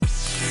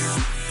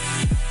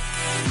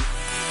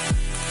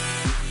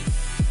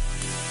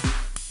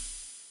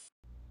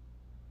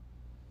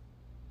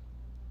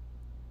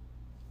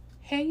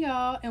Hey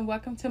y'all, and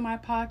welcome to my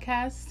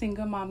podcast,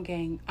 Single Mom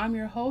Gang. I'm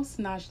your host,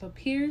 Najla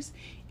Pierce,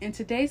 and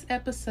today's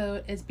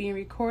episode is being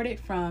recorded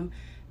from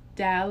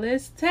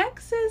Dallas,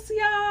 Texas,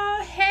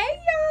 y'all.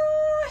 Hey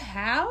y'all,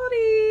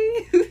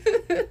 howdy.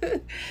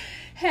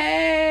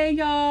 Hey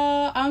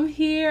y'all, I'm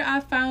here. I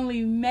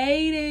finally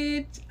made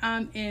it.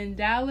 I'm in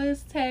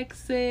Dallas,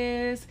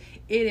 Texas.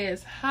 It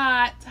is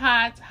hot,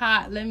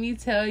 let me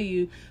tell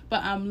you.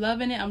 But I'm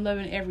loving it. I'm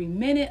loving every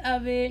minute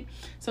of it.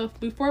 So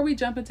before we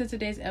jump into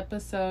today's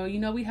episode,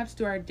 we have to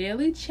do our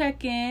daily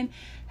check-in.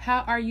 How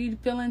are you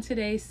feeling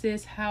today,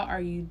 sis? How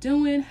are you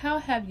doing? How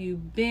have you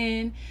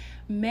been?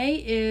 May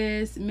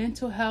is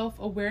Mental Health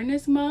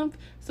Awareness Month.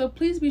 So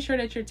please be sure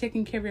that you're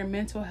taking care of your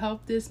mental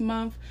health this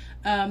month.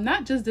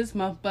 Not just this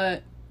month,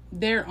 but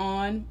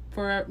thereon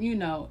for,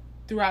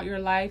 throughout your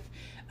life.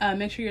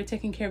 Make sure you're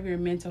taking care of your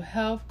mental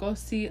health. Go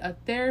see a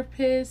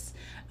therapist.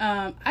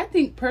 I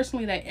think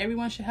personally that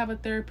everyone should have a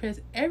therapist.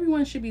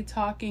 Everyone should be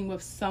talking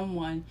with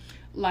someone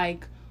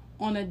like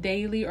on a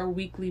daily or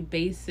weekly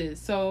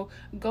basis. So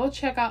go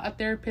check out a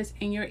therapist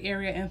in your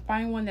area and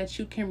find one that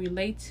you can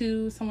relate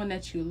to, someone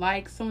that you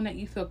like, someone that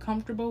you feel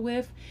comfortable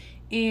with,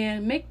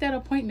 and make that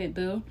appointment,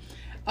 boo.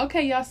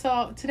 Okay, y'all,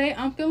 so today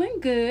I'm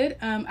feeling good.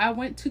 I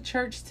went to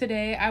church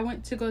today. I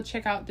went to go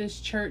check out this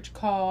church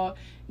called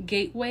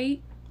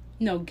Gateway,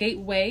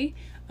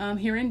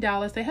 here in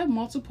Dallas. They have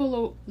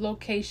multiple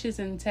locations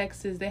in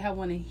Texas. They have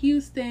one in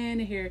Houston.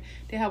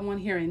 They have one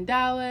here in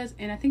Dallas,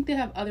 and I think they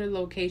have other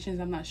locations.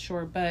 I'm not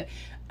sure, but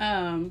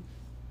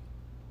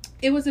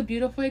it was a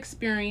beautiful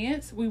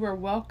experience. We were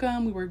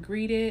welcome. We were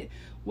greeted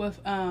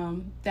with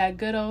that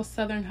good old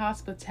Southern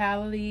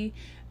hospitality.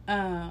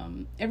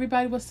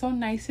 Everybody was so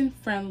nice and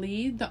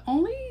friendly. The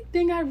only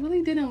thing I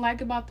really didn't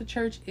like about the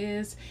church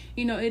is,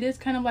 it is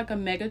kind of like a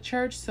mega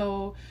church,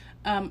 so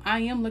I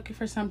am looking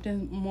for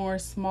something more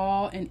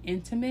small and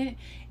intimate.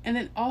 And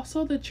then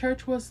also the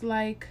church was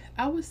like,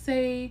 I would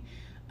say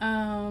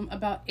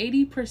about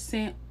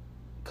 80%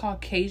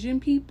 Caucasian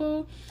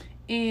people.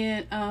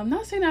 And I'm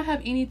not saying I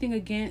have anything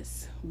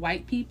against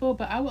white people,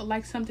 but I would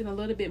like something a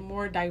little bit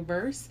more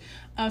diverse.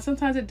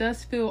 Sometimes it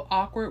does feel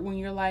awkward when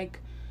you're like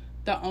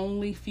the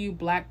only few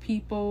black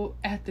people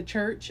at the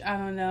church. I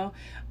don't know.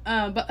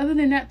 But other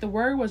than that, the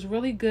word was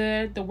really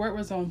good. The word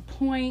was on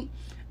point.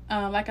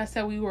 Like I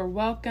said, we were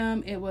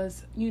welcome. It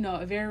was,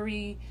 a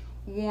very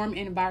warm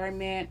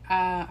environment.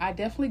 I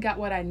definitely got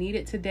what I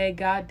needed today.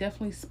 God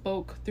definitely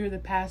spoke through the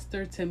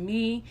pastor to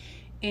me.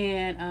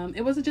 And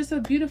it was just a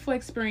beautiful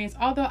experience.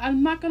 Although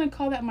I'm not going to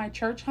call that my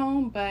church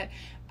home, but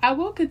I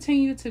will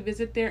continue to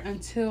visit there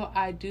until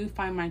I do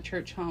find my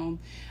church home.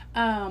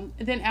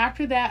 Then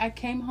after that, I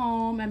came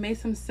home. I made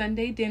some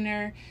Sunday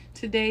dinner.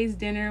 Today's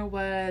dinner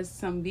was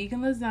some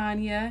vegan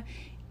lasagna.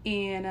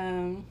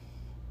 And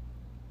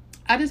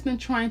I just been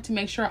trying to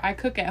make sure I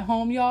cook at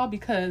home, y'all,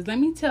 because let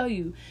me tell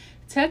you,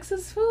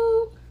 Texas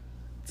food,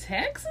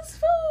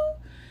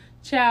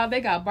 child,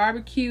 they got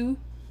barbecue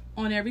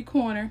on every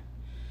corner,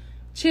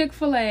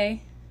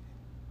 Chick-fil-A,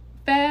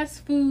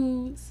 fast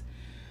foods,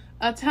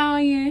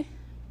 Italian,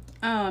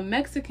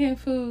 Mexican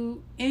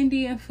food,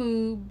 Indian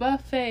food,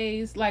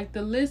 buffets, like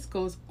the list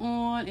goes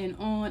on and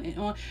on and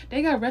on.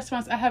 They got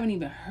restaurants I haven't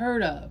even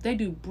heard of. They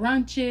do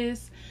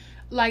brunches.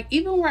 Like,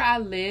 even where I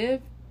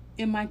live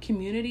in my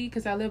community,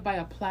 because I live by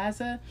a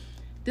plaza,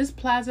 this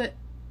plaza,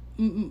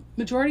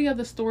 majority of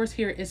the stores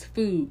here is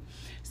food.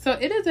 So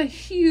it is a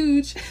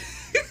huge,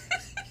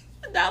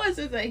 Dallas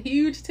is a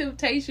huge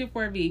temptation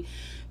for me.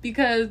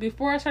 Because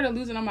before I started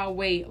losing all my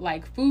weight,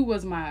 like, food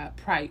was my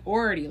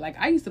priority. Like,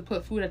 I used to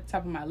put food at the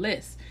top of my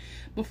list.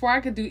 Before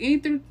I could do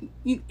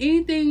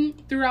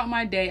anything throughout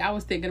my day, I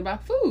was thinking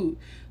about food.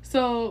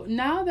 So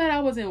now that I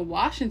was in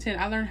Washington,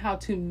 I learned how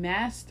to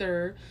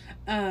master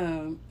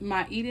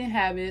my eating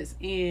habits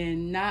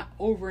and not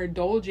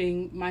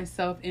overindulging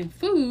myself in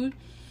food.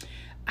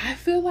 I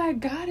feel like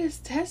God is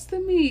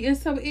testing me in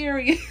some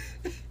area.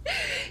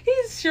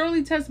 He's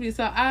surely testing me.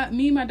 So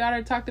me and my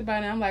daughter talked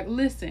about it. I'm like,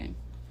 listen,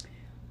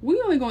 we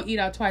only gonna eat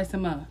out twice a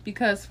month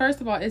because first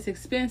of all, it's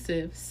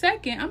expensive.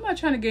 Second, I'm not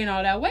trying to gain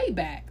all that weight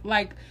back.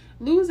 Like,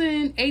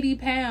 losing 80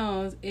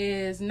 pounds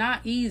is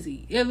not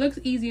easy. It looks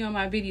easy on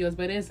my videos,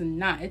 but it's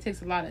not. It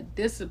takes a lot of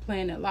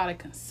discipline, a lot of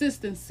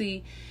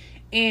consistency.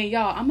 And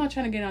y'all, I'm not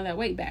trying to get all that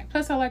weight back.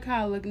 Plus, I like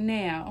how I look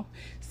now.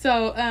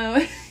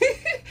 So,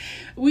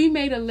 we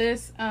made a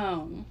list.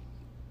 I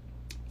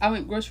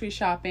went grocery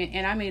shopping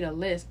and I made a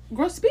list.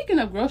 Speaking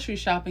of grocery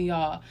shopping,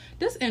 y'all,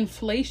 this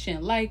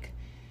inflation, like,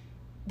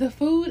 the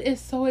food is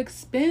so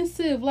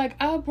expensive. Like,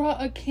 I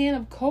brought a can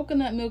of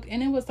coconut milk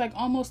and it was like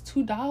almost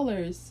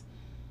 $2.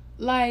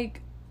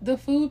 Like, the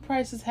food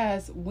prices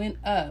has went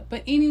up.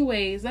 But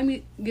anyways, let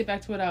me get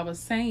back to what I was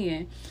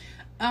saying.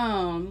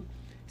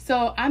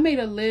 So I made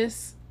a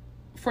list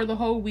for the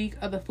whole week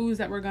of the foods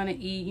that we're going to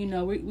eat.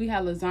 We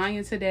had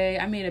lasagna today.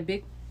 I made a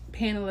big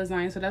pan of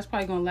lasagna, so that's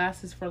probably going to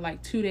last us for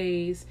like 2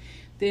 days.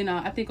 Then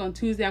I think on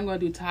Tuesday, I'm going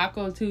to do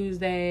Taco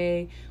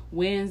Tuesday.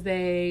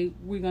 Wednesday,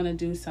 we're going to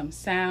do some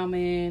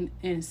salmon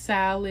and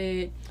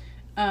salad.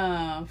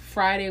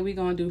 Friday, we're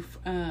going to do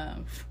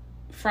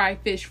fried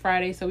fish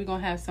Friday. So we're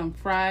going to have some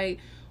fried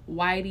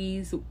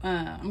whiteys.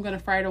 I'm going to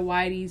fry the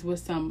whiteys with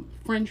some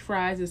French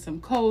fries and some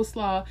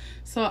coleslaw.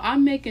 So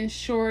I'm making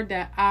sure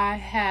that I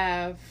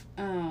have,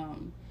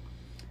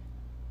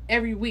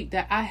 every week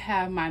that I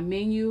have my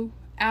menu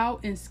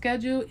out and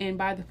scheduled and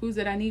buy the foods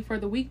that I need for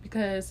the week,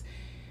 because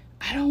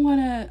I don't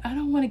want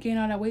to gain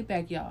all that weight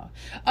back, y'all.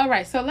 All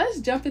right, so let's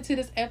jump into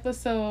this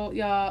episode,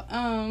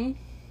 y'all.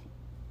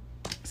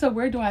 So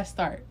where do I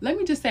start? Let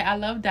me just say I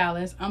love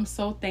Dallas. I'm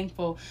so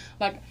thankful.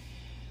 Like,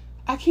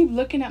 I keep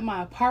looking at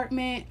my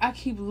apartment. I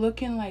keep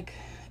looking like,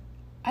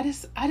 I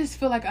just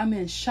feel like I'm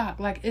in shock.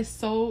 Like, it's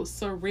so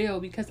surreal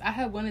because I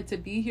have wanted to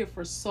be here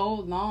for so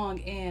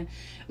long, and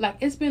like,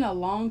 it's been a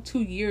long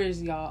 2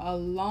 years, y'all. A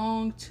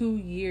long 2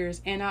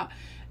 years. And I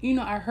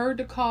heard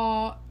the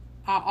call.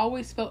 I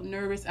always felt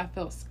nervous. I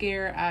felt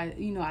scared.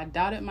 I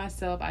doubted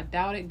myself. I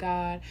doubted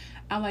God.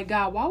 I'm like,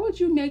 God, why would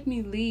you make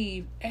me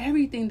leave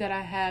everything that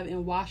I have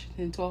in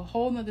Washington to a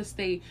whole nother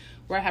state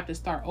where I have to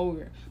start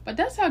over? But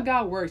that's how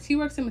God works. He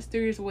works in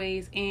mysterious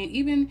ways. And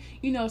even,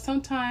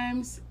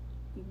 sometimes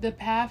the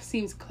path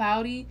seems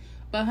cloudy,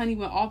 but honey,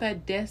 when all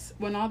that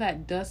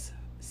dust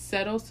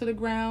settles to the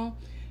ground,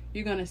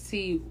 you're going to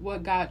see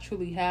what God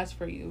truly has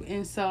for you.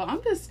 And so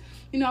I'm just,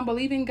 I'm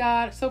believing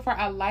God. So far,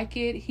 I like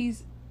it.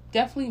 He's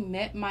definitely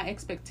met my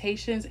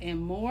expectations and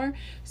more.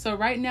 So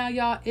right now,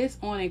 y'all, it's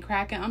on and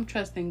cracking. I'm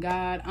trusting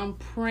God. I'm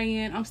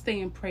praying. I'm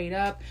staying prayed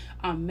up.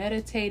 I'm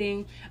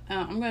meditating.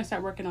 I'm going to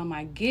start working on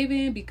my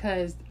giving,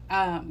 because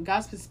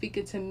God's been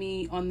speaking to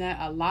me on that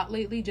a lot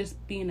lately, just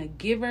being a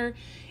giver.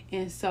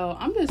 And so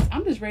I'm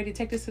just ready to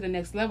take this to the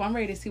next level. I'm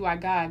ready to see why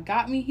God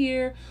got me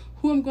here,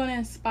 who I'm going to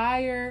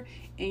inspire.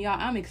 And y'all,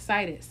 I'm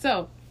excited.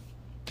 So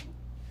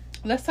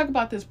let's talk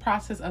about this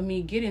process of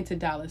me getting to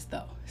Dallas,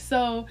 though.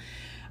 So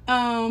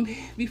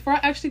before I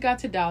actually got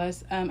to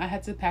Dallas, I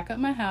had to pack up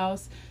my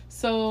house.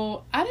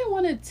 So I didn't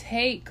want to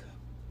take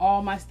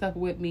all my stuff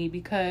with me,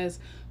 because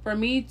for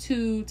me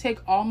to take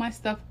all my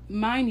stuff,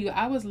 mind you,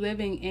 I was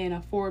living in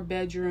a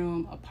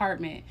 4-bedroom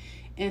apartment.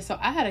 And so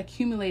I had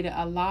accumulated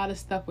a lot of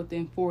stuff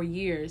within 4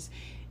 years.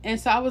 And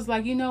so I was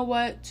like, you know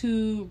what,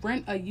 to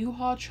rent a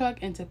U-Haul truck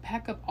and to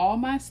pack up all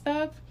my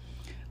stuff,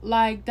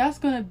 like, that's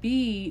going to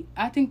be,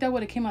 I think that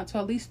would have came out to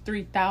at least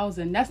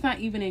 $3,000. That's not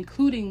even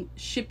including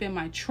shipping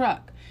my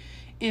truck.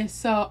 And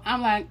so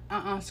I'm like,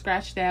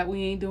 scratch that.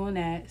 We ain't doing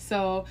that.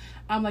 So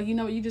I'm like, you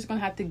know what? You're just going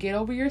to have to get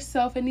over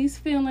yourself and these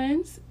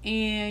feelings.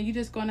 And you're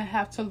just going to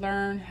have to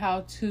learn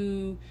how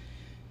to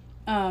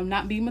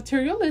not be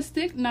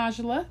materialistic,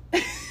 Najla.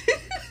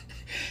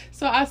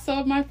 So I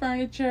sold my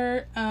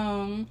furniture.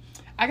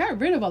 I got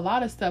rid of a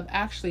lot of stuff,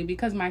 actually,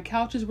 because my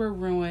couches were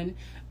ruined.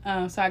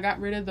 So I got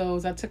rid of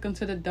those. I took them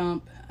to the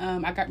dump.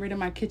 I got rid of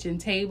my kitchen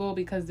table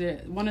because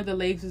one of the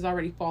legs was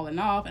already falling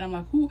off. And I'm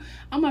like,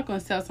 I'm not going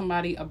to sell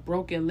somebody a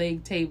broken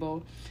leg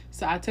table.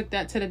 So I took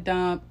that to the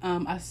dump.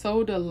 I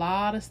sold a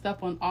lot of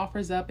stuff on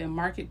OffersUp and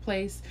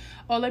Marketplace.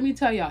 Oh, let me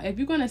tell y'all, if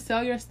you're going to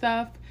sell your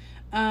stuff,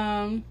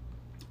 I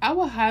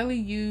would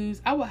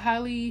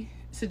highly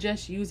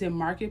suggest using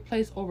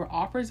Marketplace over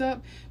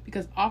OffersUp,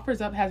 because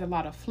OffersUp has a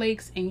lot of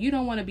flakes, and you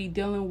don't want to be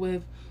dealing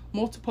with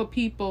multiple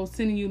people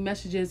sending you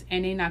messages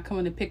and they not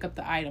coming to pick up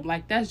the item.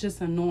 Like, that's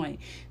just annoying.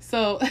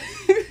 So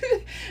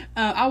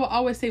I will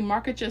always say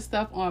market your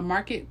stuff on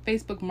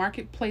Facebook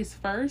Marketplace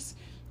first,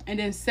 and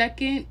then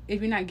second,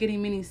 if you're not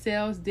getting many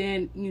sales,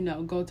 then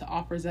go to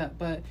OffersUp.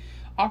 But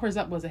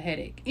OffersUp was a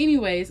headache.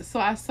 Anyways,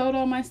 so I sold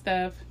all my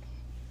stuff.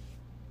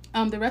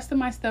 The rest of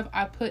my stuff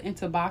I put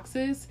into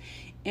boxes,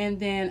 and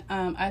then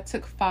I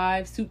took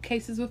 5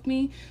 suitcases with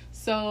me.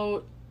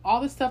 So all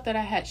the stuff that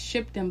I had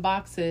shipped in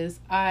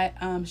boxes, I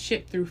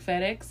shipped through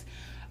FedEx.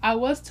 I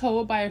was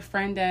told by a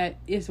friend that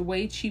it's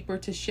way cheaper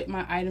to ship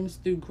my items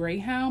through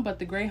Greyhound, but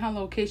the Greyhound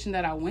location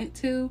that I went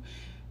to,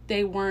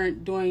 they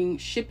weren't doing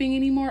shipping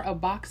anymore of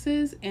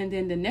boxes. And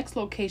then the next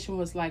location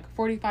was like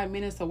 45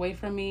 minutes away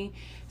from me.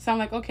 So I'm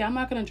like, okay, I'm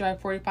not going to drive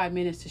 45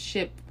 minutes to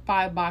ship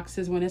 5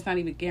 boxes when it's not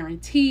even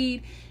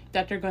guaranteed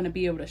that they're going to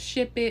be able to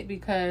ship it.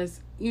 Because,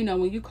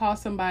 when you call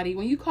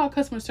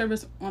customer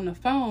service on the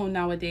phone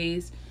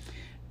nowadays,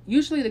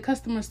 usually the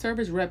customer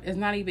service rep is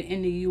not even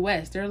in the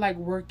U.S. They're like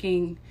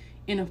working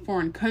in a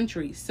foreign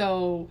country.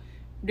 So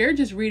they're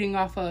just reading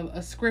off of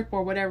a script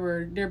or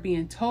whatever they're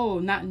being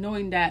told, not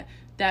knowing that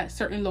that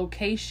certain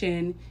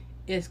location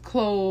is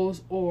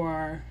closed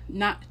or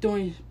not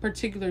doing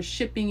particular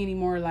shipping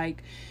anymore.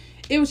 Like,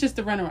 it was just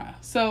a runaround.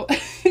 So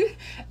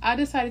I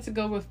decided to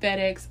go with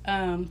FedEx.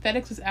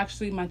 FedEx was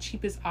actually my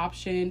cheapest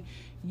option.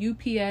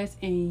 UPS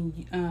and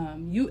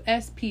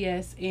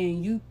USPS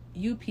and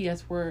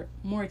UPS were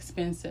more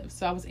expensive.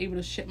 So I was able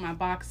to ship my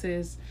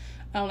boxes.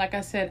 Like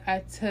I said, I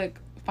took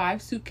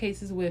 5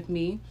 suitcases with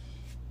me.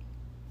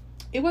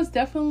 It was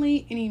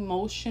definitely an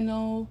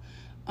emotional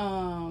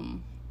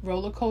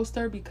roller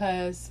coaster,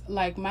 because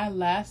like my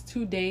last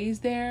 2 days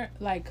there,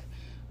 like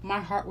my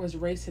heart was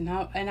racing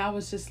out, and I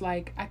was just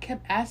like, I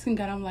kept asking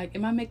God, I'm like,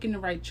 am I making the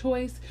right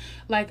choice?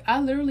 Like, I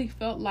literally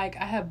felt like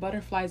I had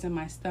butterflies in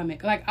my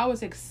stomach. Like, I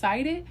was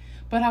excited,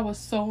 but I was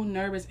so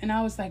nervous, and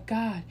I was like,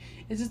 God,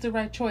 is this the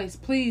right choice?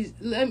 Please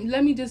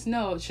let me just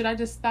know. Should I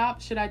just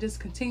stop? Should I just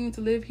continue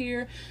to live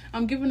here?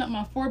 I'm giving up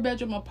my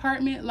 4-bedroom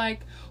apartment.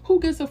 Like, who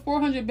gets a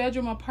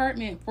 400-bedroom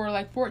apartment for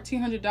like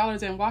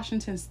 $1,400 in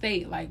Washington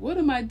State? Like, what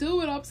am I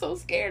doing? I'm so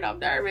scared. I'm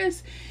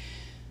nervous.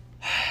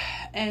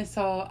 And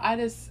so I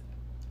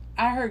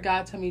heard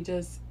God tell me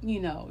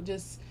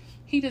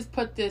he just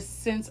put this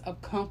sense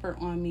of comfort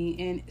on me.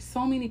 And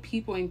so many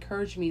people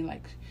encouraged me,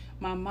 like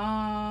my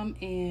mom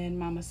and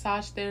my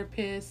massage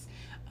therapist.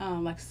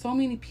 Like so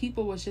many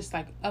people was just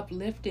like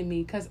uplifting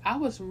me, because I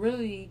was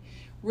really,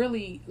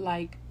 really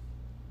like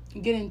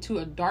getting to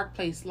a dark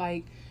place.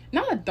 Like,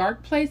 not a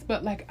dark place,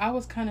 but like I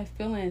was kind of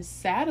feeling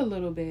sad a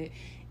little bit.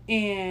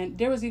 And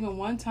there was even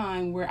one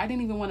time where I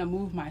didn't even want to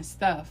move my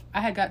stuff. I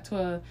had got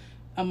to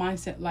a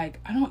mindset like,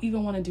 I don't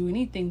even want to do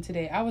anything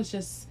today. I was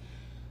just,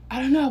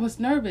 I don't know, I was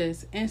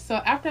nervous. And so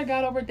after I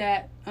got over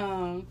that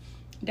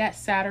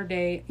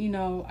Saturday,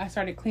 I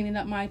started cleaning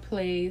up my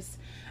place.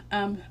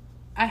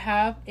 I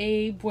have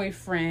a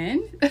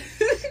boyfriend.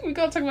 We're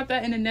going to talk about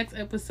that in the next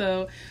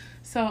episode.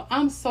 So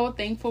I'm so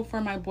thankful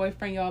for my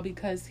boyfriend, y'all,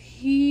 because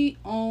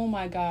oh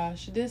my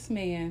gosh, this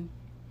man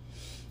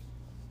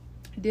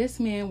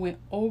went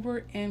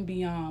over and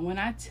beyond. When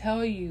I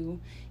tell you,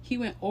 he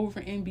went over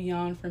and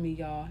beyond for me,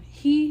 y'all.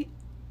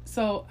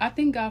 So I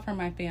thank God for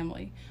my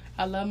family.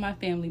 I love my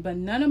family, but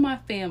none of my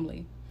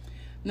 5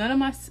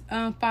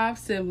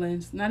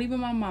 siblings, not even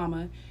my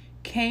mama,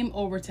 came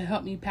over to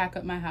help me pack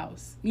up my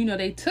house.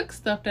 They took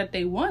stuff that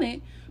they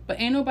wanted, but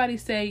ain't nobody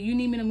say, you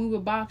need me to move a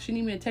box, you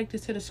need me to take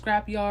this to the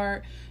scrap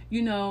yard.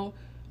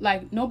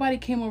 Like, nobody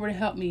came over to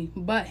help me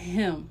but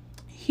him.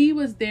 He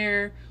was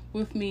there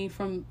with me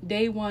from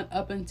day one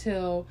up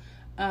until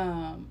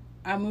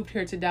I moved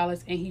here to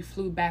Dallas, and he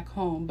flew back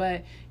home.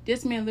 But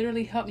this man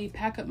literally helped me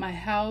pack up my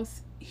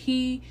house.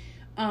 He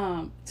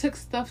took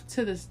stuff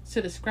to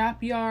the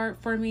scrap yard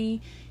for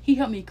me. He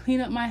helped me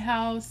clean up my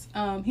house.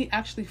 He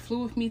actually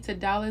flew with me to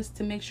Dallas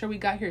to make sure we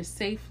got here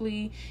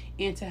safely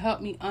and to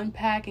help me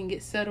unpack and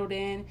get settled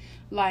in.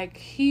 Like,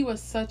 he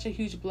was such a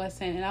huge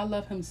blessing, and I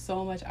love him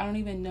so much. I don't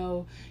even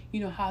know,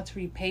 how to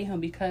repay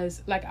him,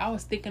 because like I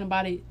was thinking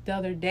about it the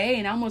other day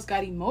and I almost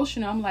got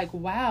emotional. I'm like,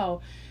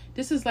 wow,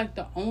 this is like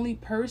the only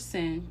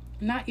person,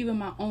 not even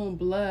my own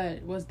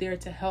blood, was there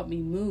to help me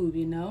move,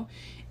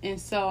 And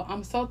so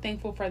I'm so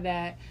thankful for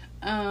that.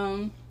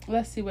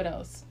 Let's see what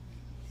else.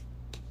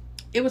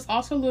 It was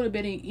also a little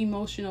bit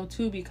emotional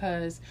too,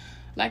 because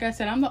like I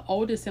said, I'm the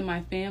oldest in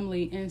my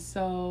family. And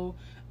so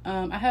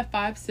I have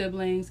 5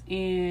 siblings.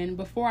 And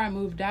before I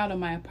moved out of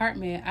my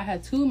apartment, I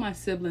had 2 of my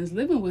siblings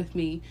living with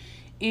me.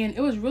 And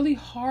it was really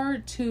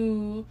hard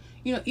to,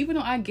 even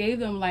though I gave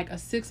them like a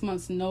 6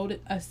 month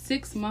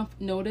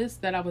notice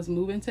that I was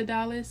moving to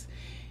Dallas,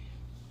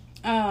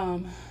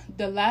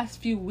 the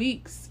last few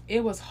weeks,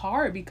 it was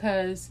hard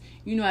because,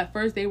 at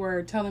first they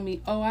were telling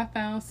me, oh, I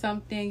found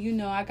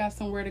something, I got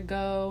somewhere to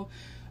go.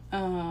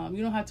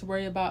 You don't have to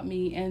worry about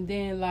me. And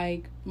then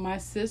like my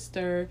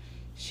sister,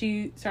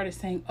 she started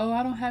saying, oh,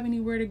 I don't have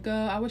anywhere to go.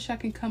 I wish I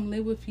can come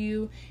live with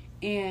you.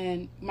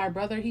 And my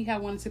brother, he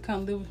had wanted to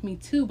come live with me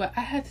too, but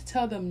I had to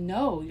tell them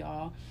no,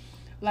 y'all.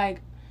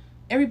 Like,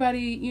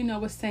 everybody,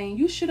 was saying,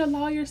 you should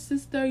allow your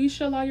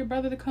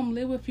brother to come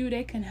live with you.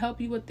 They can help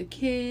you with the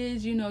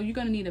kids. You're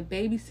going to need a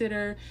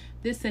babysitter,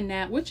 this and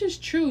that, which is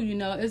true.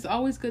 It's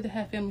always good to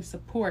have family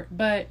support.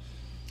 But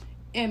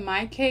in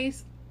my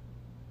case,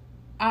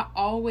 I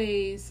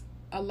always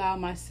allow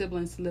my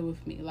siblings to live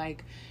with me.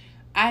 Like,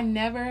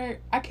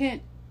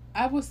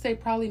 I would say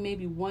probably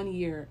maybe 1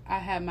 year I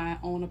had my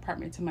own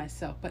apartment to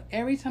myself. But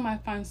every time I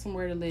find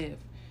somewhere to live,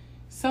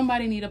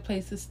 somebody need a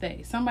place to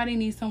stay. Somebody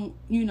needs want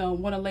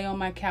to lay on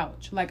my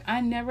couch. Like, I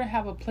never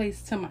have a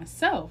place to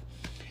myself.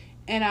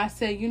 And I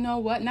said, you know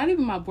what? Not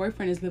even my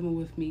boyfriend is living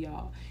with me,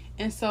 y'all.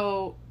 And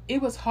so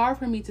it was hard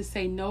for me to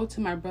say no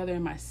to my brother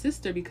and my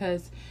sister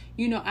because,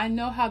 I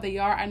know how they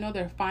are. I know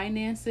their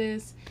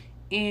finances.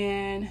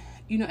 And,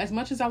 as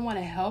much as I want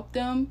to help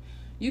them,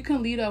 you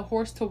can lead a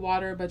horse to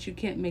water, but you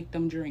can't make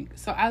them drink.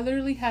 So I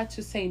literally had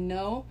to say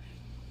no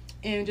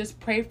and just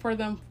pray for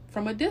them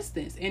from a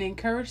distance and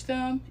encourage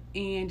them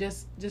and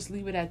just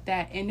leave it at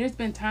that. And there's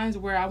been times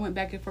where I went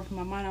back and forth in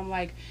my mind. I'm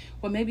like,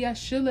 well, maybe I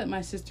should let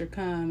my sister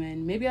come,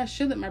 and maybe I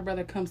should let my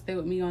brother come stay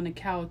with me on the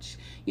couch.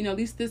 At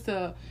least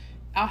I'll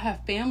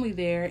have family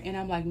there. And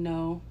I'm like,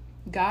 no,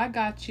 God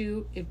got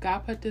you. If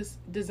God put this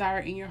desire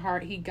in your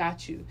heart, he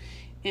got you.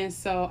 And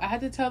so I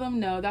had to tell them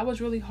no. That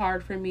was really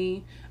hard for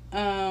me.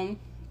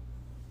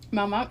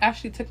 My mom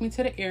actually took me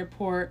to the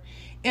airport,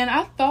 and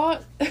I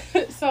thought,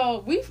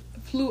 so we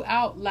flew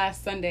out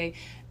last Sunday.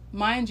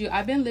 Mind you,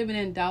 I've been living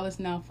in Dallas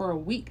now for a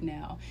week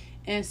now.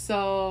 And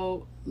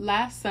so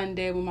last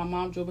Sunday when my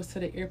mom drove us to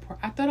the airport,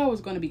 I thought I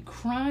was going to be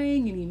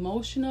crying and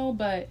emotional,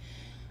 but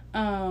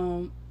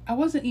I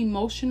wasn't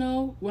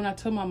emotional when I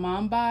told my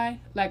mom bye.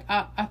 Like,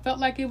 I felt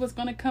like it was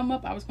going to come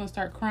up. I was going to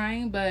start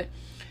crying, but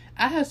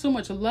I had so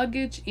much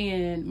luggage,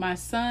 and my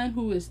son,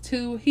 who is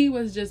 2, he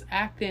was just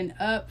acting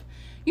up.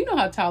 You know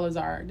how toddlers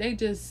are. They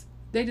just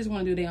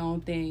want to do their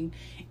own thing.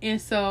 And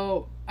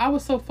so I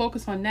was so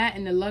focused on that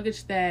and the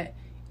luggage that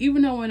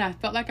even though when I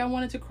felt like I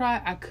wanted to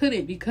cry, I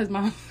couldn't because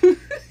my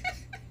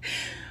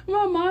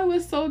my mind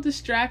was so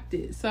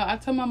distracted. So I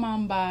told my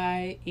mom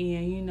bye,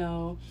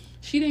 and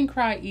she didn't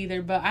cry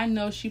either, but I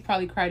know she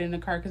probably cried in the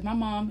car because my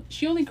mom,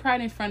 she only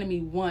cried in front of me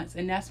once,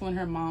 and that's when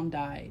her mom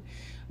died.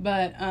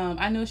 But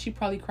I know she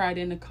probably cried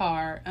in the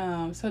car.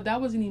 So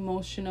that was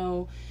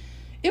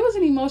it was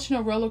an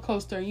emotional roller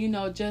coaster,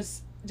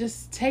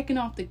 just taking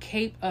off the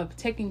cape of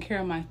taking care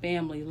of my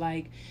family.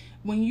 Like,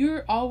 when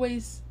you're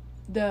always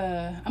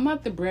I'm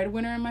not the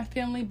breadwinner in my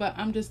family, but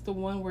I'm just the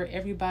one where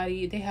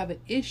everybody, they have an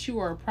issue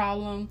or a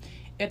problem.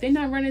 If they're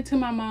not running to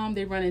my mom,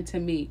 they run into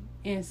me.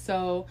 And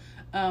so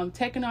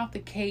taking off the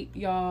cape,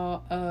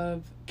 y'all,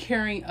 of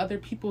carrying other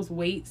people's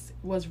weights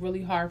was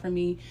really hard for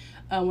me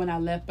when I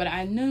left. But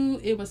I knew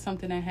it was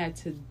something I had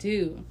to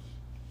do.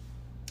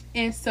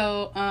 And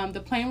so the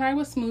plane ride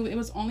was smooth. It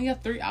was only a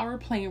 3-hour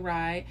plane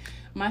ride.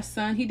 My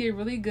son, he did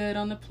really good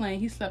on the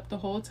plane. He slept the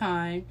whole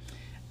time.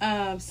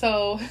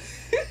 So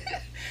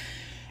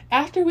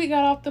after we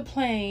got off the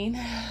plane,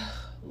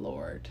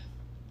 Lord.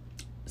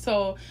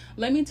 So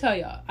let me tell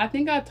y'all, I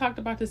think I talked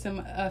about this in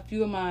a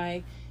few of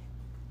my,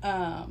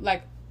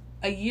 like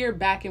a year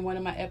back in one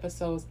of my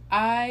episodes.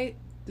 I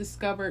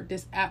discovered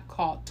this app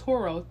called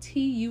Turo,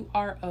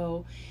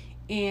 Turo.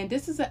 And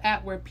this is an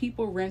app where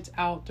people rent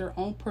out their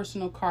own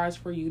personal cars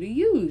for you to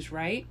use,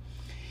 right?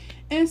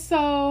 And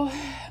so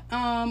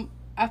I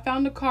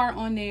found a car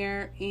on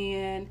there,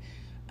 and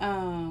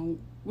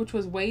which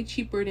was way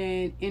cheaper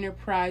than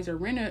Enterprise or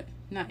Rent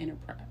is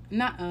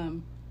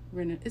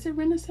it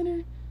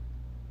Rent-A-Center?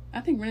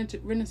 I think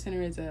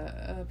Rent-A-Center is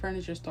a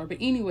furniture store. But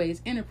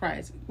anyways,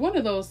 Enterprise, one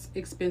of those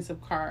expensive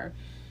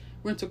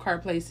rental car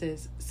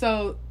places.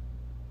 So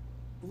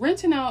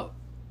renting out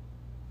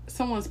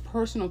someone's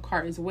personal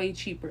car is way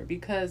cheaper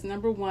because,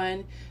 number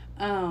one,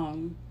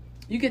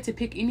 you get to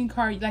pick any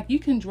car. Like, you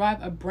can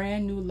drive a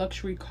brand new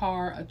luxury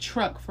car, a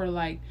truck, for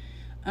like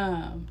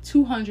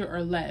 $200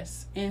 or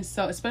less. And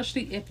so,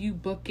 especially if you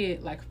book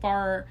it like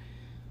far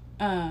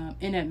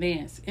in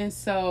advance. And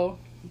so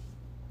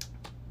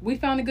we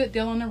found a good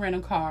deal on the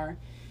rental car.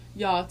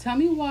 Y'all, tell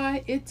me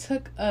why it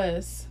took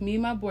us, me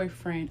and my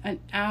boyfriend, an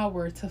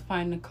hour to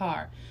find the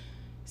car.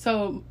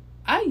 So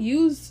I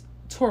used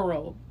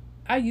Turo.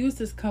 I used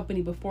this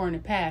company before in the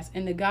past,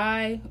 and the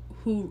guy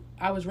who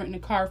I was renting a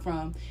car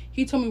from,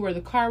 he told me where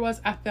the car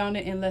was. I found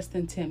it in less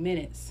than 10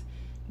 minutes.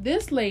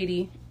 This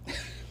lady,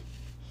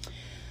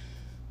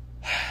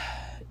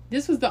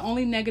 this was the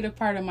only negative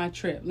part of my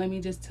trip. Let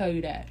me just tell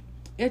you that.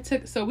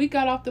 So we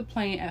got off the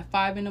plane at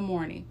 5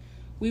 a.m.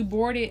 We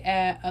boarded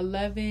at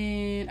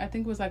 11, I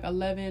think it was like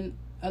 11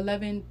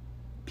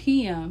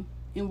 p.m.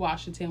 in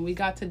Washington. We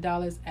got to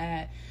Dallas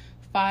at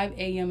 5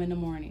 a.m. in the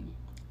morning.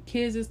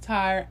 Kids is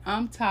tired.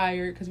 I'm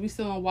tired because we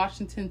still on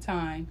Washington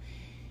time.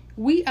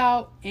 We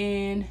out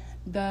in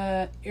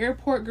the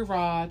airport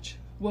garage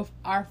with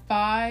our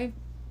 5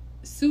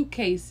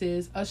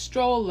 suitcases, a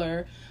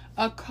stroller,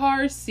 a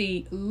car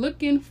seat,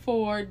 looking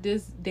for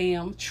this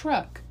damn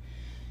truck.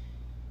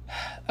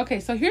 Okay,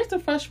 so here's the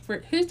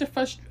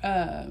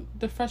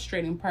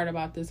frustrating part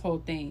about this whole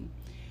thing.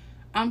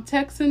 I'm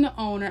texting the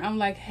owner. I'm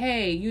like,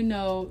 hey,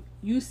 you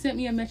sent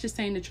me a message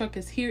saying the truck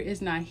is here.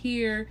 It's not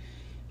here.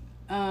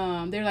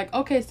 They're like,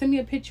 okay, send me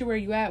a picture where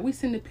you at. We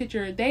send the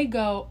picture. They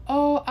go,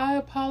 oh, I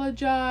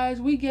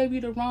apologize. We gave you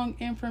the wrong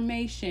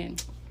information.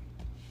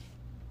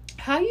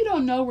 How you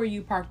don't know where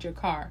you parked your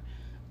car?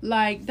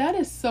 Like, that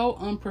is so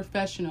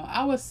unprofessional.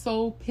 I was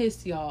so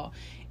pissed, y'all.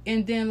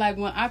 And then, like,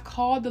 when I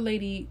called the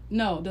lady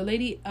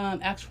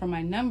asked for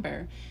my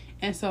number.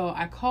 And so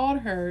I called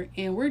her,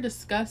 and we're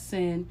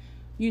discussing,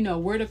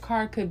 where the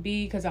car could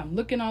be, because I'm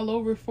looking all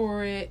over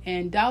for it.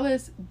 And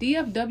Dallas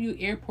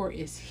DFW airport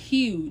is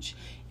huge.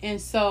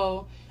 And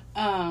so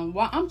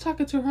while I'm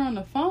talking to her on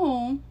the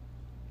phone,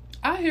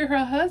 I hear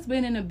her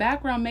husband in the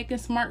background making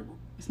smart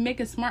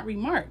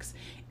remarks.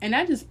 And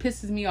that just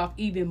pisses me off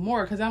even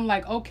more, because I'm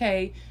like,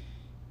 okay,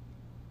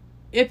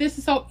 if this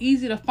is so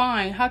easy to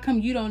find, how come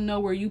you don't know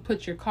where you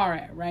put your car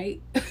at,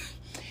 right?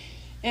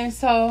 And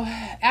so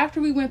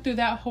after we went through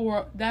that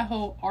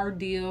whole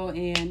ordeal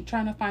and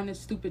trying to find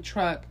this stupid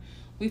truck,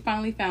 we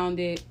finally found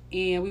it,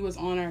 and we was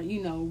on our,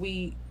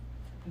 we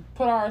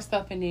put our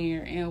stuff in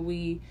there, and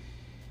we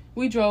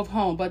drove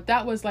home. But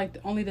that was like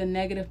only the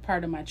negative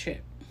part of my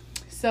trip.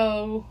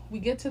 So we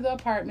get to the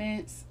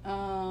apartments.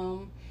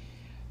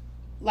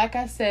 Like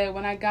I said,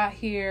 when I got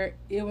here,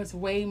 it was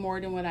way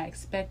more than what I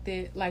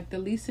expected. Like, the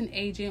leasing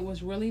agent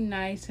was really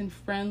nice and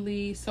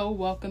friendly, so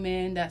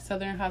welcoming, that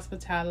Southern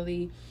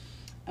hospitality.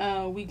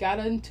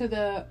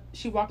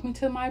 She walked me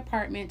to my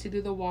apartment to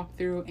do the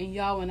walkthrough. And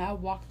y'all, when I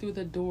walked through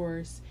the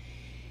doors,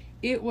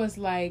 it was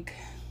like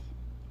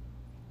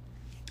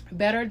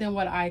better than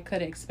what I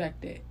could have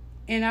expected.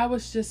 And I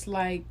was just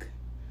like,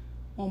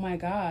 oh my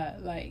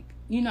God, like,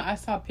 I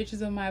saw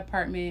pictures of my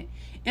apartment.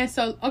 And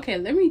so, okay,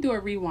 let me do a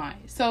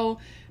rewind. So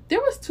there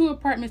was 2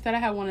 apartments that I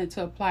had wanted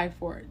to apply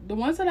for. The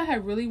ones that I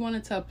had really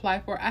wanted to apply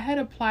for, I had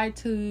applied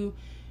to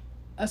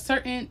a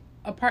certain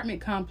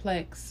apartment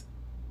complex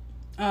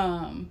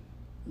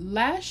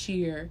last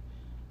year,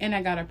 and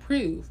I got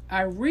approved.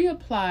 I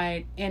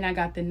reapplied and I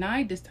got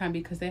denied this time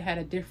because they had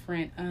a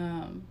different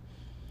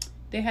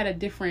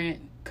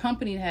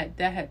company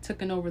that had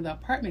taken over the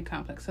apartment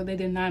complex, so they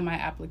denied my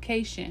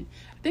application.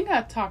 I think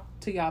I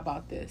talked to y'all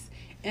about this.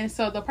 And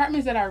so the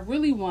apartments that I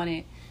really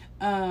wanted,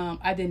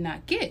 I did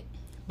not get,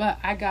 but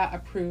I got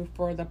approved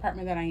for the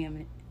apartment that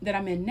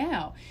I'm in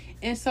now.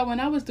 And so when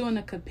I was doing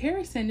the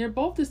comparison, they're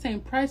both the same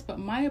price, but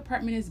my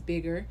apartment is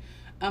bigger.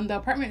 The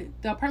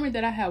apartment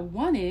that I had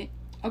wanted,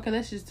 okay,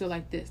 let's just do it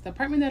like this. The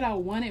apartment that I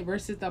wanted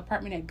versus the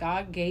apartment that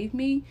God gave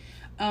me.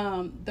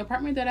 The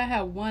apartment that I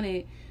had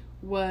wanted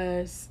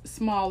was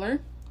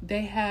smaller.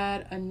 They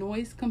had a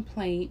noise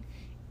complaint,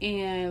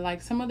 and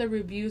like some of the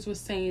reviews were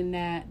saying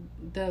that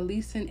the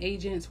leasing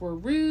agents were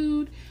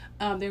rude.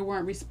 They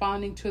weren't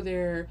responding to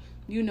their,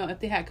 if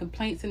they had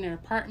complaints in their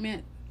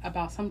apartment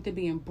about something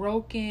being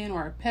broken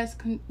or a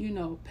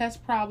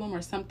pest problem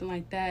or something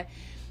like that.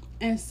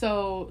 And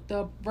so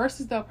the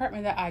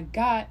apartment that I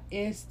got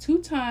is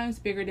 2 times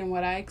bigger than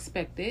what I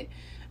expected.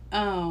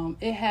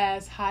 It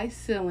has high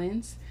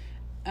ceilings.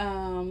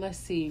 Let's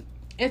see.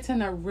 It's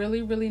in a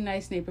really, really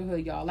nice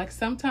neighborhood, y'all. Like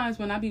sometimes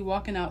when I be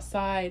walking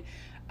outside,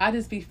 I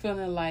just be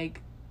feeling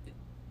like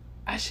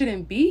I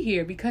shouldn't be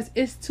here because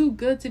it's too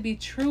good to be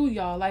true,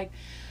 y'all. Like,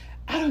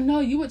 I don't know.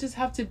 You would just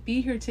have to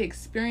be here to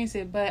experience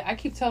it. But I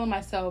keep telling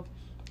myself,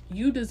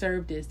 you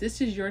deserve this.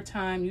 This is your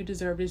time. You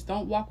deserve this.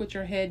 Don't walk with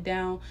your head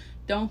down.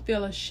 Don't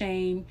feel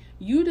ashamed.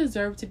 You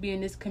deserve to be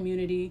in this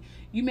community.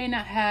 You may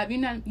not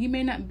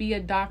be a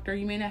doctor.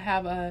 You may not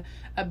have a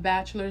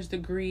bachelor's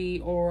degree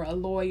or a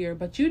lawyer,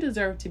 but you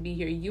deserve to be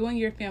here. You and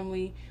your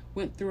family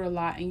went through a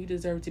lot, and you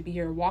deserve to be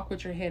here. Walk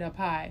with your head up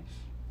high.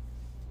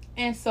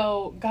 And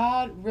so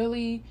God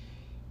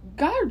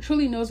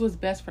truly knows what's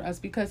best for us,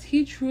 because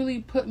he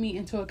truly put me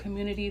into a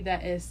community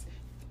that is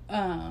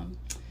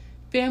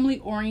family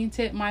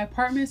oriented. My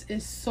apartment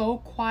is so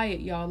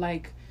quiet, y'all.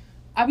 Like,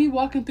 I be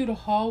walking through the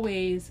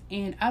hallways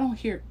and I don't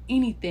hear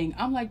anything.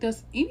 I'm like,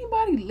 does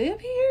anybody live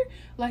here?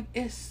 Like,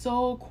 it's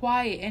so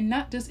quiet, and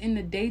not just in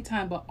the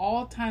daytime, but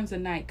all times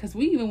of night. Because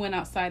we even went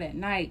outside at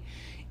night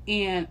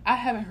and I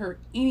haven't heard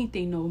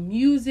anything. No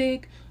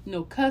music,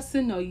 no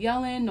cussing, no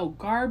yelling, no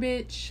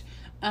garbage.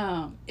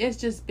 It's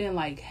just been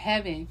like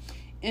heaven.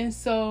 And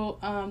so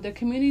the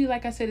community,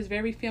 like I said, is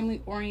very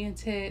family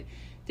oriented.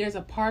 There's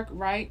a park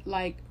right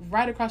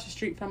across the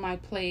street from my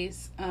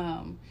place.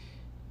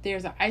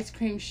 There's an ice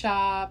cream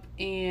shop,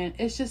 and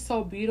it's just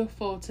so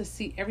beautiful to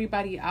see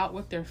everybody out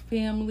with their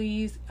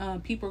families.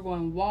 People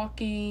going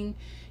walking,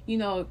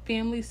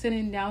 families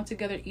sitting down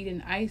together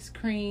eating ice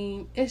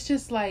cream. It's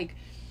just like,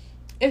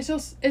 it's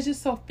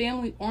just so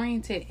family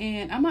oriented.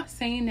 And I'm not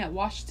saying that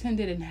Washington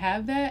didn't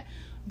have that,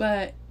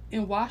 but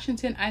in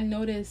Washington, I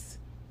noticed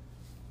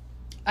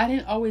I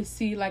didn't always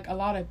see like a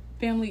lot of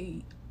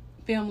family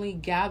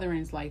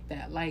gatherings like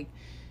that. Like,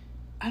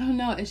 I don't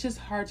know, it's just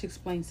hard to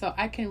explain. So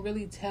I can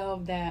really tell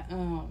that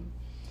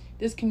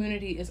this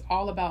community is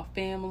all about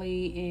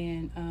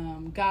family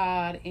and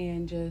God,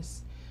 and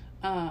just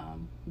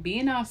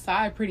being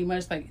outside pretty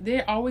much. Like,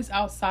 they're always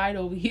outside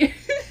over here.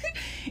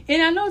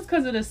 And I know it's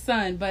because of the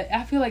sun, but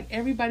I feel like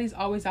everybody's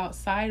always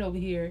outside over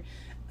here.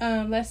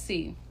 Let's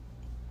see.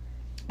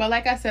 But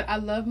like I said, I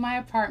love my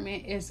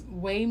apartment. It's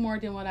way more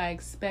than what I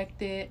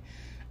expected.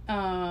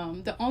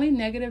 The only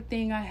negative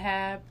thing I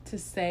have to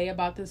say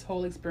about this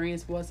whole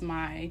experience was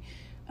the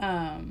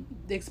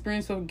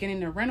experience of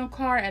getting a rental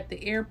car at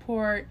the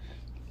airport.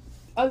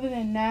 Other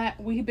than that,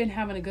 we've been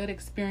having a good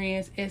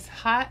experience. It's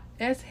hot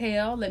as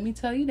hell, let me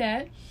tell you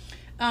that.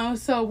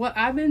 So what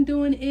I've been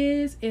doing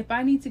is, if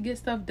I need to get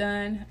stuff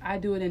done, I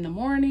do it in the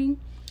morning,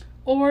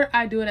 or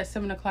I do it at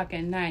 7 o'clock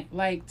at night.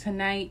 Like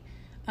tonight,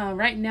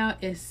 right now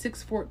it's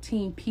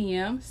 6:14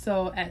 p.m.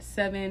 So at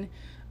 7,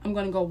 I'm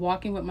going to go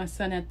walking with my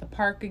son at the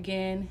park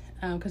again,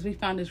 because we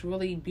found this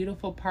really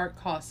beautiful park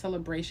called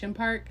Celebration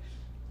Park,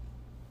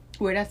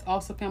 where that's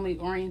also family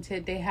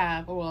oriented. They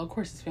have, well, of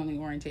course it's family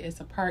oriented. It's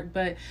a park,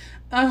 but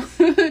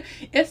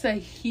it's a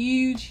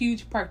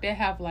huge park. They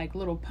have like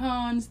little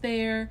ponds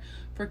there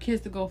for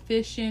kids to go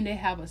fishing. They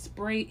have a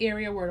spray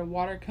area where the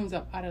water comes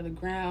up out of the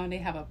ground. They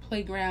have a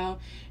playground.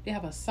 They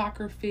have a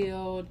soccer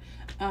field.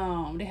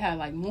 They have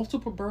like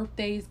multiple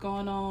birthdays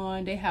going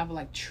on. They have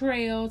like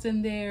trails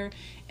in there.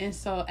 And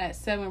so at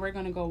 7, we're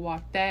going to go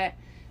walk that.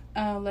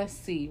 Let's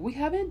see. We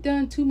haven't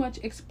done too much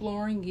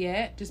exploring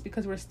yet, just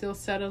because we're still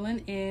settling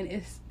in.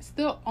 It's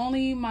still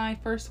only my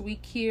first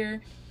week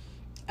here.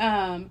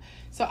 So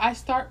I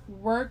start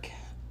work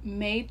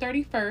May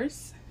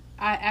 31st.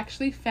 I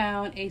actually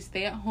found a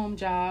stay-at-home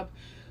job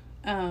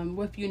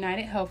with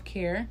United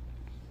Healthcare.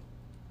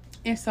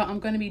 And so I'm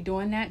going to be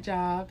doing that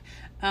job.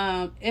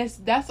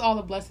 That's all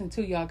a blessing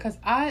too, y'all. Because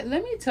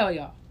let me tell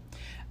y'all,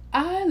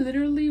 I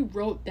literally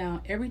wrote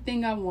down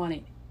everything I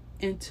wanted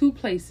in 2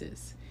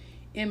 places,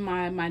 in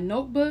my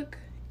notebook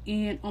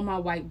and on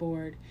my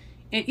whiteboard.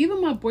 And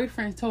even my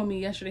boyfriend told me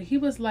yesterday, he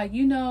was like,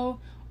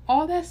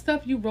 all that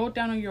stuff you wrote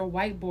down on your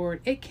whiteboard,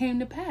 it came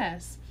to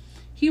pass.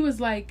 He was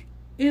like,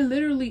 it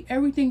literally,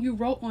 everything you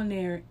wrote on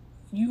there,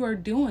 you are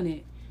doing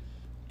it.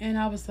 And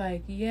I was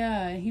like,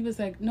 yeah. And he was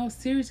like, no,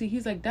 seriously.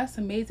 He's like, that's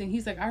amazing.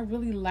 He's like, I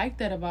really like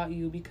that about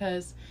you,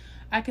 because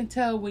I can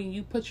tell when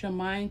you put your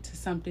mind to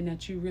something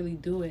that you really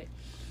do it.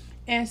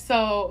 And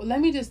so let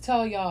me just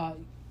tell y'all,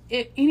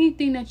 if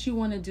anything that you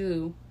want to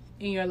do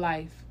in your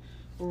life,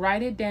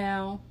 write it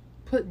down,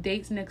 put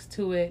dates next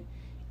to it,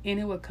 and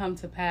it will come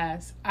to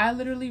pass. I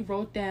literally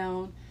wrote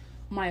down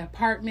my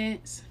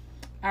apartments.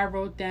 I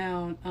wrote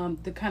down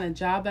the kind of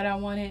job that I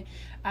wanted.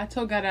 I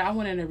told God that I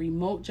wanted a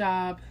remote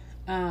job,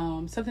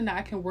 something that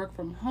I can work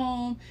from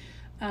home,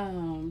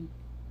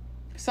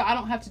 so I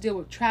don't have to deal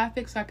with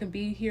traffic, so I can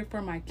be here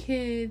for my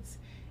kids.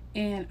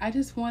 And I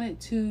just wanted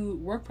to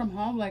work from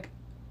home. Like,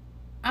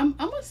 I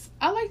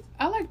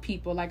like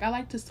people. Like, I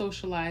like to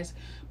socialize,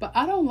 but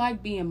I don't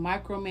like being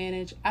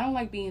micromanaged. I don't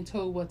like being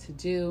told what to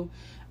do.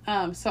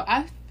 So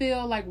I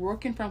feel like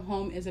working from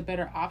home is a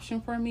better option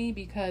for me,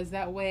 because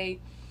that way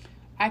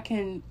I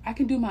can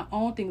do my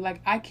own thing.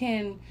 Like, I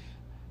can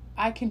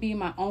be in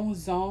my own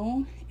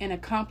zone and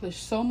accomplish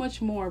so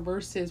much more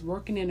versus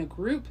working in a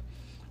group.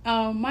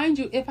 Mind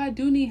you, if I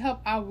do need help,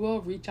 I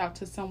will reach out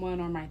to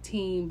someone on my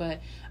team. But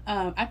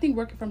I think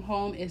working from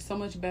home is so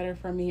much better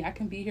for me. I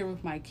can be here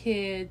with my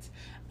kids.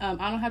 I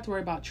don't have to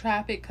worry about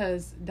traffic,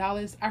 because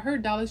I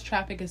heard Dallas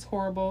traffic is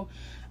horrible.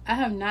 I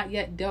have not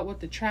yet dealt with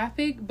the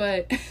traffic,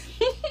 but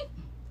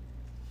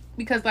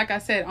because like I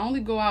said, I only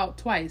go out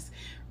twice,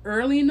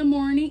 early in the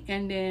morning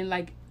and then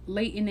like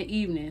late in the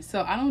evening.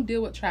 So I don't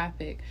deal with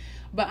traffic.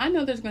 But I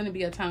know there's going to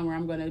be a time where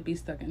I'm going to be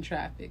stuck in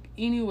traffic.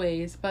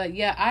 Anyways, but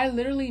yeah, I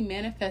literally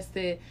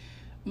manifested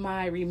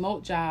my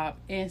remote job.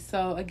 And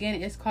so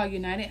again, it's called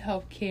United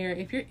Healthcare.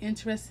 If you're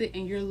interested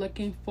and you're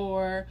looking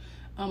for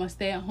a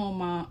stay-at-home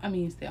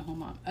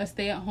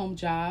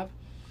job,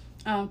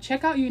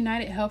 check out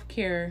United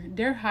Healthcare.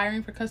 They're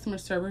hiring for customer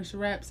service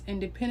reps,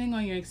 and depending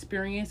on your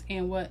experience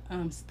and what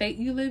state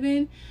you live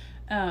in,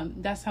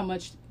 that's how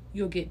much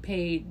you'll get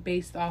paid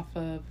based off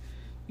of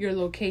your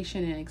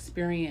location and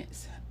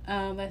experience.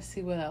 Let's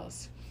see what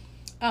else.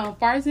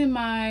 Far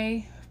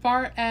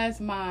as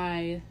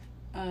my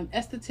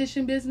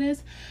esthetician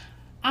business,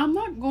 I'm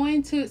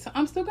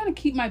still going to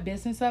keep my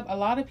business up. A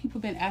lot of people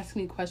have been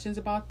asking me questions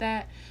about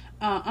that.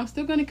 I'm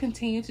still going to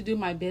continue to do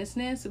my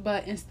business,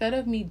 but instead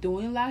of me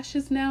doing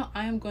lashes now,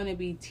 I am going to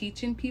be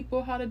teaching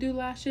people how to do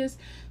lashes.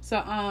 So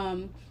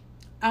I'm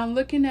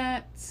looking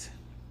at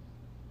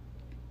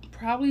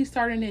probably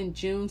starting in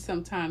June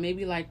sometime,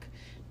 maybe like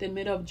the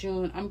middle of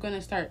June, I'm going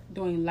to start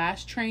doing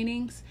lash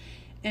trainings.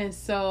 And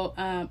so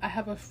I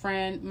have a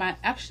friend, my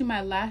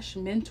lash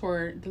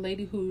mentor, the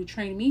lady who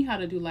trained me how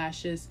to do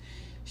lashes,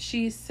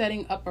 she's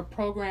setting up a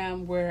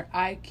program where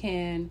I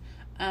can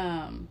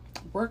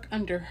work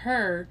under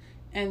her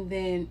and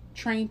then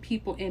train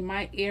people in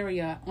my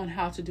area on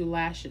how to do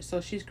lashes.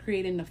 So she's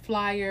creating the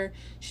flyer.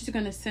 She's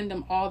going to send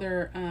them all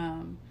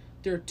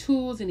their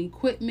tools and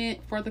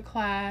equipment for the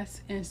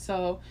class. And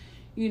so,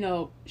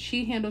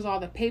 she handles all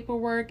the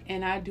paperwork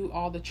and I do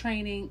all the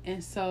training.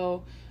 And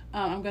so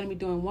I'm going to be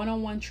doing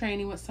one-on-one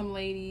training with some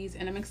ladies,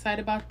 and I'm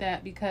excited about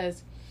that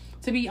because,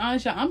 to be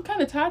honest, y'all, I'm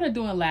kind of tired of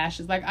doing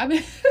lashes. Like, I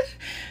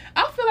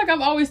feel like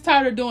I'm always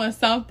tired of doing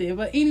something.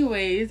 But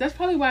anyways, that's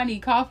probably why I need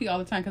coffee all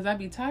the time, because I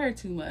be tired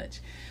too much.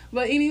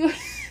 But anyway,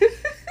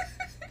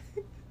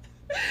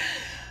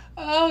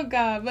 oh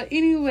God. But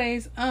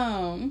anyways,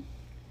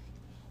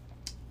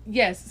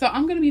 yes, so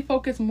I'm going to be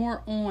focused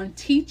more on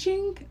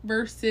teaching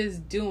versus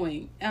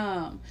doing.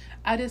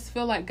 I just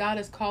feel like God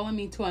is calling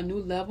me to a new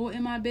level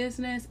in my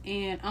business,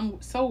 and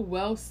I'm so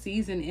well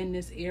seasoned in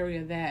this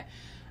area that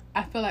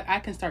I feel like I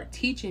can start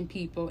teaching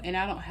people and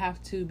I don't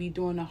have to be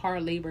doing the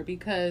hard labor.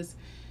 Because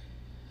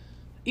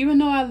even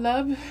though I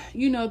love,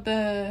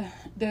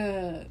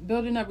 the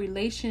building up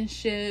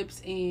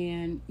relationships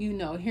and,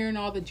 hearing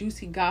all the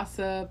juicy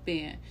gossip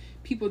and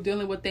people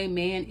dealing with their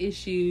man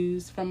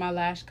issues from my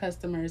lash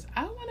customers,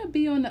 I want to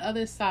be on the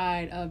other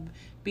side of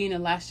being a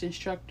lash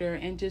instructor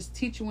and just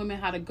teaching women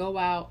how to go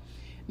out,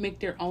 make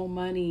their own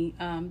money.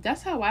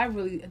 That's how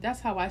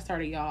I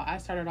started, y'all. I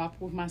started off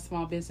with my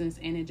small business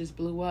and it just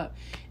blew up.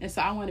 And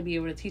so I want to be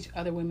able to teach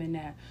other women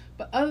that.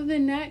 But other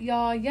than that,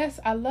 y'all, yes,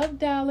 I love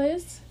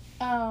Dallas.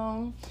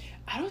 I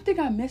don't think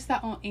I missed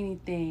out on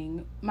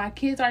anything. My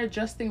kids are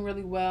adjusting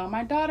really well.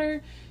 My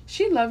daughter,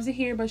 she loves it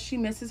here, but she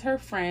misses her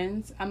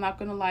friends. I'm not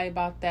going to lie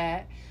about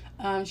that.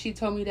 She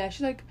told me that.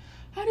 She's like,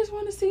 I just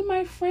want to see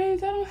my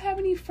friends. I don't have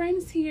any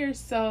friends here.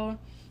 So,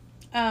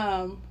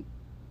 I'm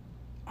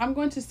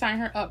going to sign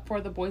her up for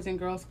the Boys and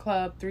Girls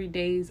Club 3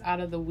 days out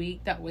of the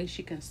week. That way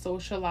she can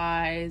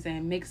socialize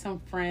and make some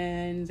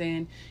friends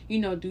and,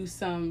 do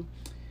some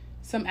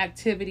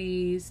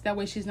activities. That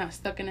way she's not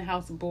stuck in the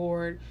house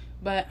bored.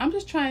 But I'm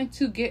just trying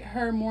to get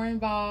her more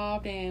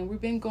involved, and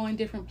we've been going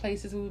different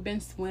places. We've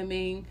been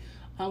swimming.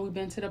 We've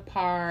been to the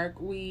park.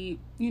 We,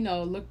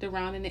 looked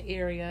around in the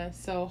area.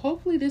 So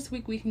hopefully this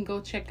week we can go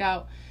check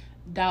out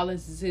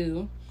Dallas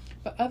Zoo.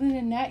 But other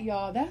than that,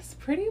 y'all, that's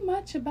pretty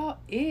much about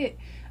it.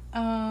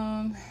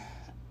 I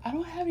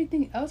don't have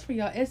anything else for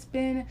y'all. It's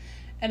been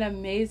an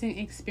amazing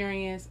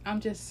experience.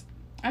 I'm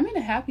in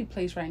a happy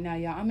place right now,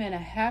 y'all. I'm in a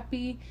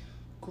happy,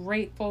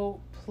 grateful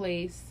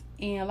place.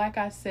 And like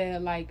I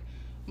said,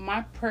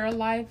 my prayer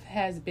life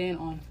has been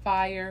on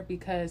fire,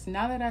 because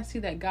now that I see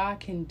that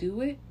God can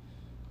do it,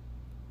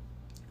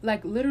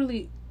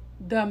 literally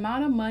the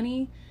amount of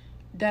money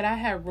that I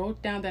had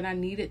wrote down that I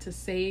needed to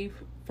save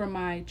for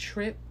my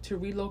trip to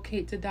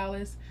relocate to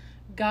Dallas,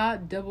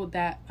 God doubled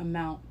that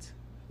amount.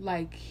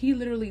 He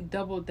literally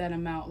doubled that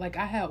amount.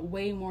 I had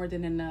way more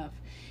than enough.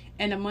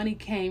 And the money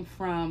came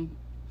from,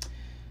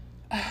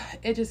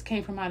 it just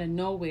came from out of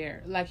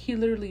nowhere. He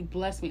literally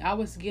blessed me.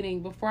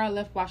 Before I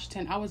left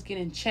Washington, I was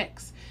getting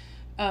checks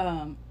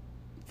from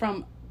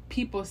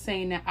people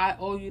saying that I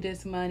owe you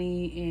this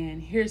money,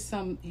 and here's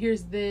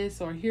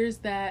this or here's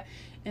that.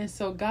 And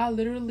so God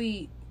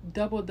literally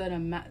doubled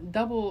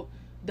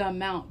the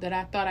amount that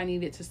I thought I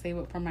needed to save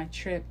up for my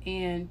trip.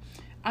 And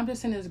I'm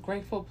just in this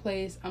grateful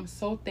place. I'm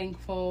so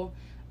thankful.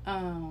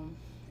 And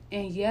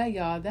yeah,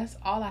 y'all, that's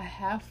all I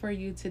have for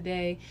you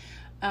today.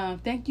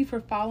 Thank you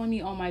for following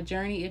me on my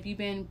journey. If you've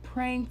been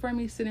praying for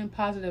me, sending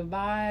positive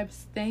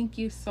vibes, thank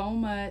you so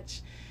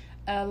much.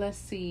 Let's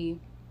see.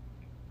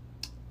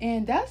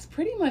 And that's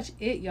pretty much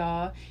it,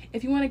 y'all.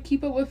 If you want to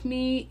keep up with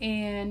me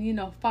and,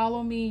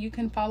 follow me, you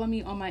can follow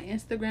me on my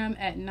Instagram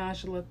at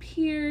Najla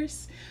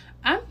Pierce.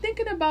 I'm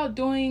thinking about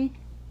doing,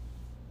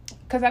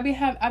 because I've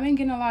been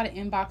getting a lot of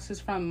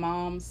inboxes from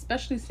moms,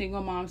 especially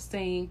single moms,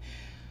 saying,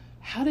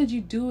 how did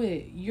you do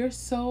it? You're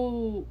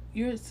so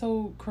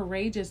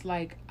courageous.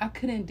 I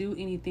couldn't do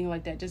anything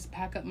like that. Just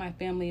pack up my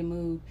family and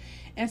move.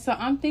 And so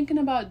I'm thinking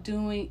about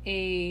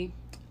doing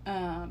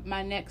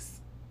my next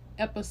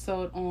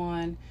episode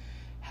on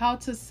how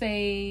to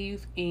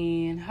save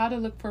and how to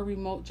look for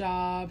remote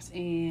jobs,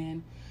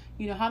 and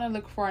how to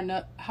look for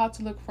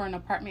an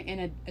apartment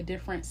in a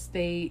different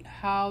state,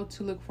 how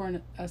to look for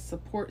a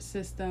support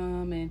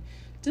system, and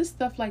just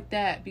stuff like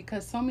that.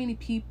 Because so many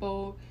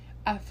people,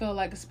 I feel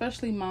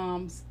especially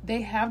moms,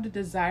 they have the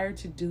desire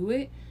to do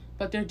it,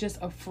 but they're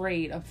just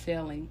afraid of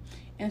failing.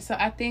 And so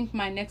I think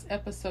my next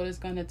episode is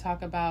going to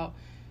talk about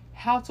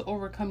how to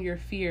overcome your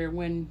fear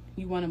when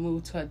you want to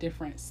move to a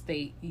different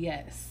state.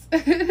 Yes.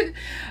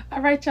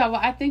 All right, y'all. Well,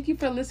 I thank you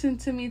for listening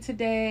to me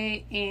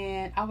today,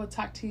 and I will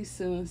talk to you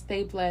soon.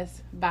 Stay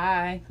blessed.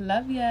 Bye.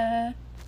 Love ya.